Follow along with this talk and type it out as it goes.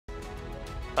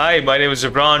Hi, my name is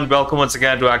Jabran. Welcome once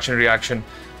again to Action Reaction.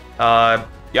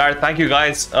 Yeah, thank you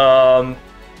guys.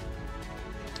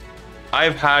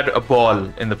 I've had a ball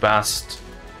in the past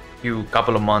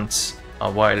couple of months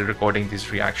while recording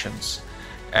these reactions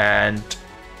and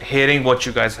hearing what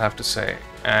you guys have to say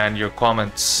and your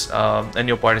comments and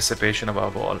your participation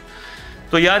above all.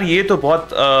 तो यार ये तो बहुत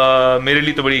मेरे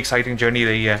लिए तो बड़ी exciting journey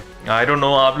रही है. आई डोंट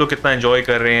नो आप लोग कितना एंजॉय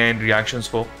कर रहे हैं इन रिएक्शंस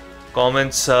को.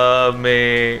 कमेंट्स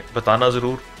में बताना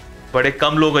ज़रूर. बड़े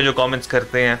कम लोग हैं जो कमेंट्स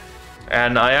करते हैं.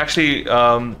 And I actually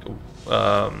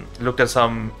looked at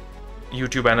some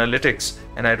YouTube analytics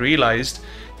and I realized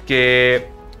that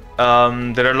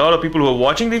there are a lot of people who are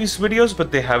watching these videos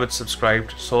but they haven't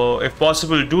subscribed. So if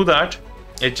possible, do that.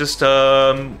 It just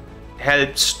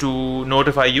helps to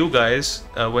notify you guys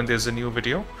when there's a new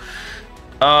video.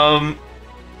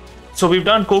 So we've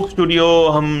done Coke Studio,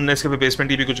 हमने इसके पे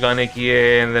basement भी कुछ गाने किए,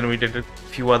 and then we did a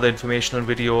few other informational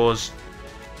videos.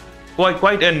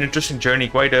 Quite an interesting journey,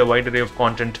 quite a wide array of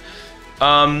content.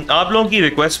 आप लोगों की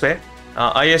request पे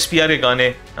ISPR के गाने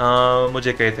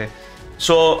मुझे कहे थे.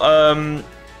 So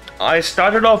I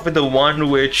started off with the one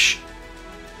which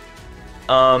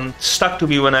stuck to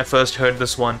me when I first heard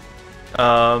this one.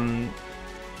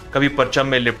 कभी परचम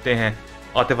में लिपटे हैं,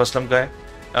 आतिफ असलम का है.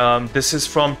 This is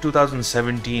from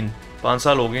 2017. 5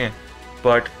 साल हो गए हैं,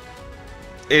 but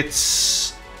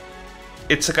it's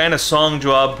a kind of song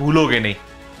जो आप भूलोगे नहीं.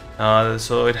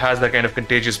 So it has that kind of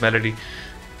contagious melody.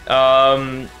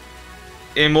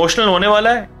 Emotional होने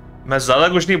वाला है. मैं ज़्यादा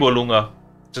कुछ नहीं बोलूँगा.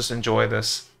 Just enjoy this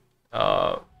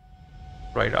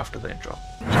right after the intro.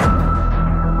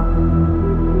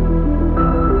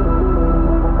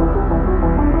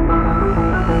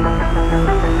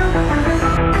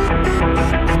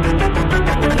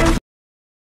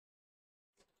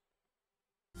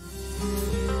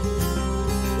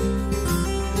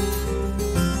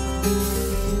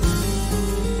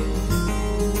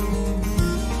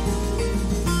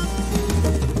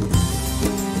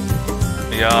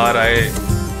 यार, I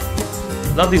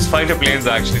love these fighter planes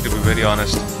actually, to be very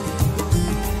honest.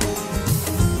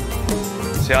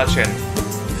 Siachen.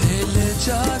 हिल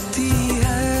जाती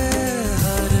है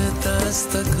हर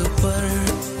दस्तक पर,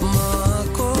 माँ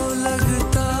को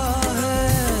लगता है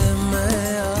मैं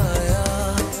आया.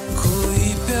 कोई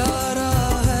प्यारा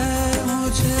है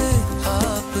मुझे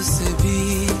आपसे भी,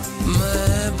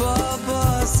 मैं बाबा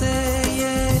से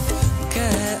ये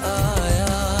कह आया.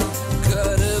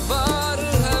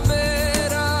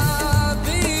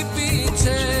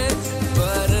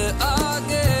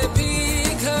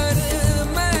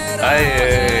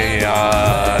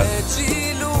 यार जी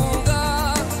लूंगा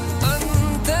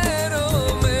अंधेरों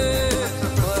में,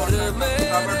 पर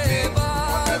मेरे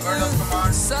बाद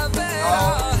सवेरा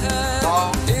है.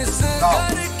 इस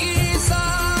घर की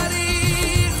सारी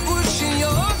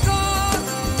खुशियों को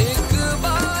एक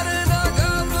बार न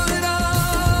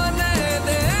घबराने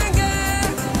देंगे.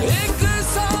 एक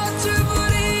सोच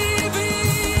बुरी भी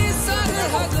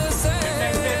सरहद से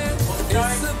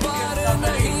इस बार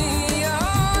नहीं.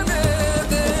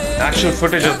 Actual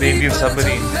footage of the Indian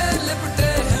submarine.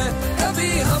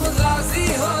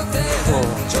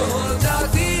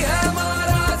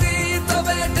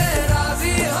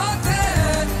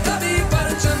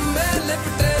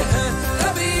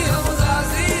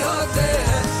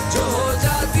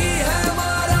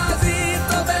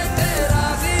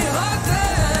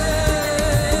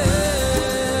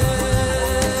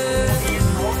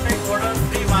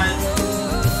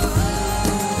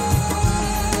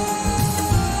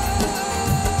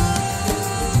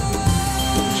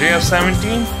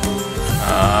 JF-17?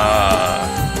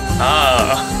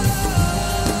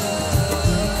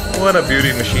 What a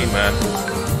beauty machine, man.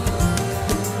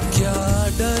 क्या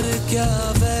डर क्या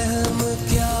वहम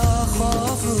क्या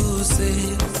खौफ से,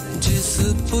 जिस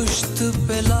पुश्त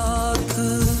पे लाख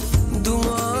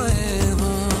दुआएं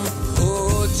हो,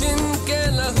 जिनके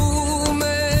लहू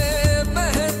में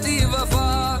बहती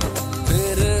वफा,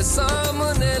 फिर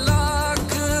सामने लाख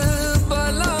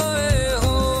बलाएं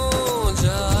हो.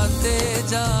 जाते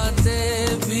जाते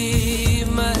भी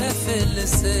महफिल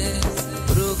से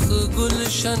रुख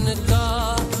गुलशन का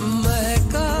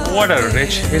महका. What a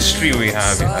rich history we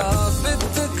have here.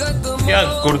 क्या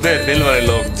गुर्दे दिल वाले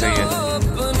लोग चाहिए.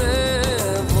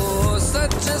 वो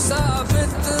सच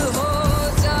साबित हो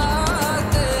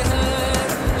जाते हैं.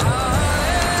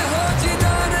 आए हो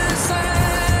जिधर से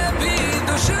भी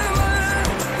दुश्मन,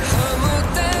 हम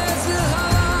तेज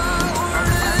हवा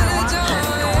उड़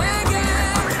जाएंगे.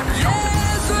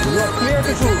 ये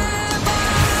जुल्म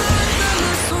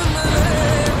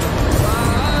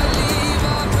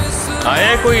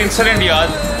आया कोई इंसिडेंट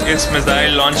याद इस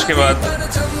मिसाइल लॉन्च के बाद?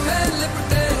 में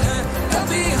लिपटे हैं,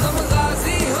 कभी हम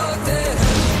गाजी होते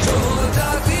हैं, जो हो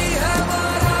जाती है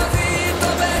माराजी तो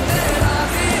बेटे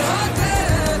राजी होते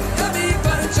हैं, कभी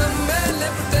परचम में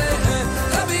लिपटे हैं,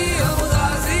 कभी हम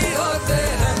गाजी होते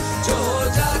हैं, जो हो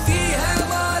जाती है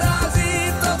माराजी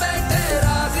तो बेटे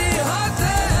राजी होते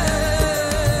हैं।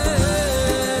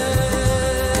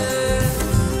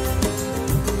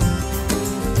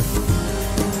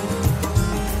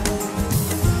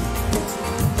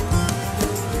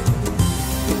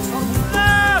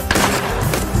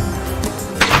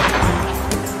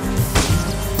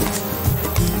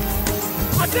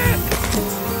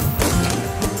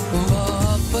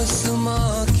 वापस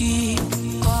माँ की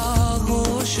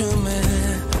आगोश में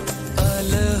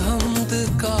अलहम्द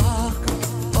का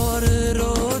और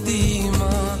रो दी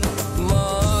माँ,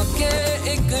 माँ के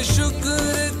एक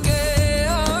शुक्र के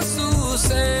आंसू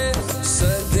से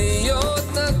सदियों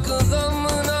तक गम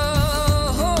ना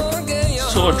होंगे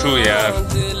यहाँ। So true, यार।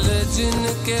 दिल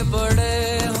जिनके बड़े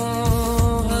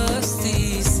हों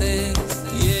हस्ती से,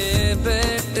 ये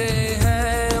बेटे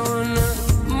हैं उन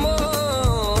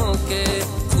माँ के,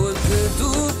 खुद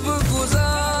धूप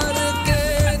गुजार के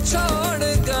छोड़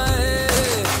गए,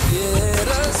 ये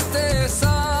रास्ते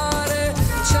सारे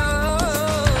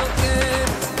छाँव के,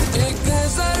 एक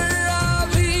जर्रा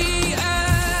भी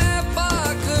ऐ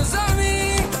पाक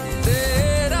ज़मीं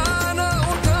तेरा न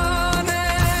उठाने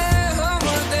हम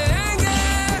देंगे,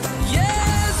 ये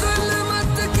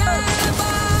ज़ुल्मत के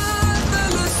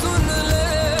बादल सुन ले,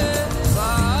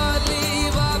 खाली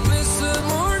वापस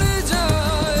मुड़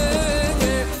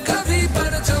जाएंगे, कभी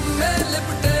परचम में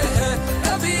लिपटे हैं,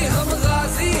 कभी हम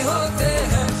गाजी होते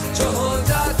हैं, जो हो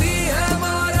जाती है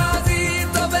माराजी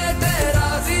तो बेटे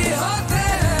राजी होते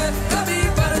हैं, कभी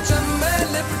परचम में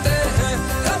लिपटे हैं,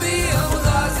 कभी हम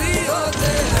गाजी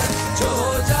होते हैं, जो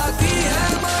हो जाती है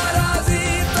माराजी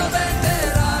तो बेटे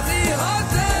राजी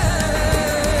होते हैं।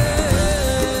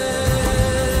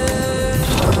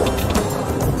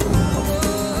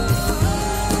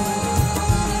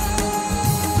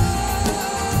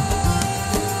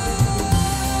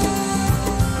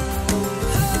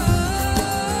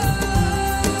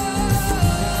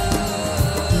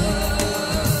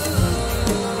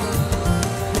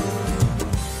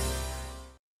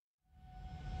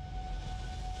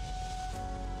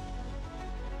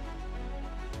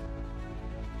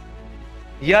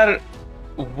 यार,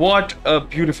 what a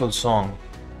beautiful song.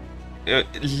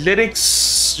 Lyrics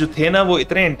जो थे ना वो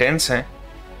इतने इंटेंस हैं,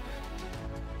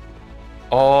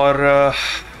 और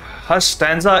हर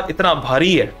स्टैंजा इतना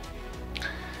भारी है।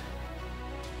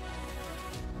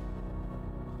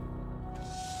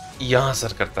 यहां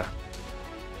असर करता है,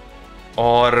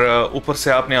 और ऊपर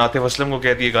से आपने आतिफ असलम को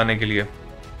कह दिया गाने के लिए,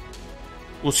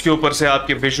 उसके ऊपर से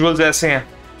आपके विजुअल्स ऐसे हैं,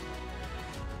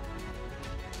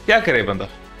 क्या करे बंदा,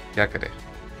 क्या करे।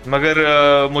 मगर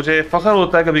मुझे फख्र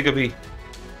होता है कभी कभी,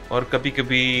 और कभी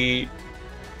कभी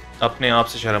अपने आप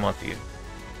से शर्म आती है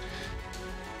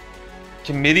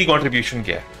कि मेरी कंट्रीब्यूशन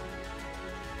क्या है।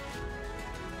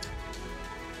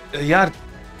 यार,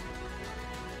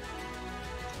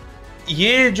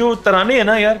 ये जो तराने हैं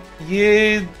ना यार,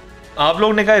 ये आप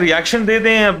लोग ने कहा रिएक्शन दे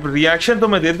दें, अब रिएक्शन तो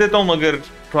मैं दे देता हूं, मगर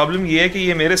प्रॉब्लम ये है कि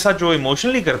ये मेरे साथ जो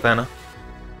इमोशनली करता है ना,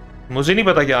 मुझे नहीं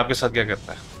पता कि आपके साथ क्या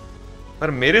करता है,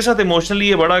 पर मेरे साथ इमोशनली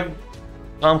ये बड़ा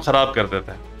काम खराब कर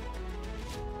देता है।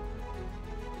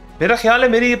 मेरा ख्याल है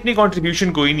मेरी अपनी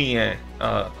कंट्रीब्यूशन कोई नहीं है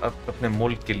अपने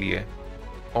मुल्क के लिए,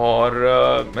 और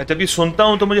मैं जब ये सुनता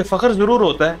हूं तो मुझे फख्र ज़रूर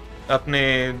होता है अपने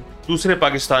दूसरे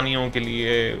पाकिस्तानियों के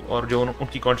लिए और जो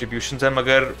उनकी कंट्रीब्यूशंस हैं,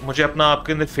 मगर मुझे अपना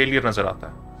आपके अंदर फेलियर नज़र आता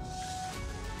है।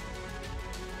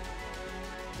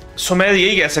 सो मैं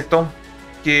यही कह सकता हूँ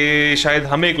कि शायद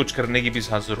हमें कुछ करने की भी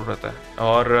साथ ज़रूरत है,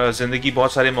 और ज़िंदगी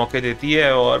बहुत सारे मौके देती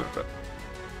है और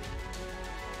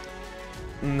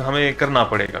हमें करना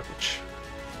पड़ेगा कुछ।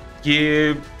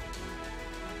 ये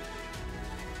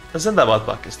जिंदाबाद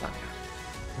पाकिस्तान यार,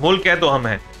 मुल्क है तो हम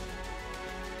हैं।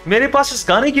 मेरे पास इस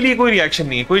गाने के लिए कोई रिएक्शन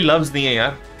नहीं है, कोई लफ्ज़ नहीं है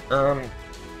यार।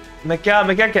 मैं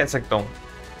क्या कह सकता हूँ।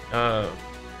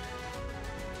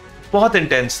 बहुत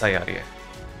इंटेंस था यार ये।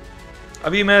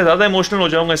 अभी मैं ज़्यादा इमोशनल हो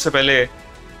जाऊंगा, इससे पहले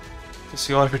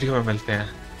किसी और वीडियो में मिलते हैं।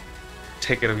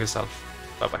 Take care of yourself,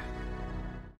 bye bye.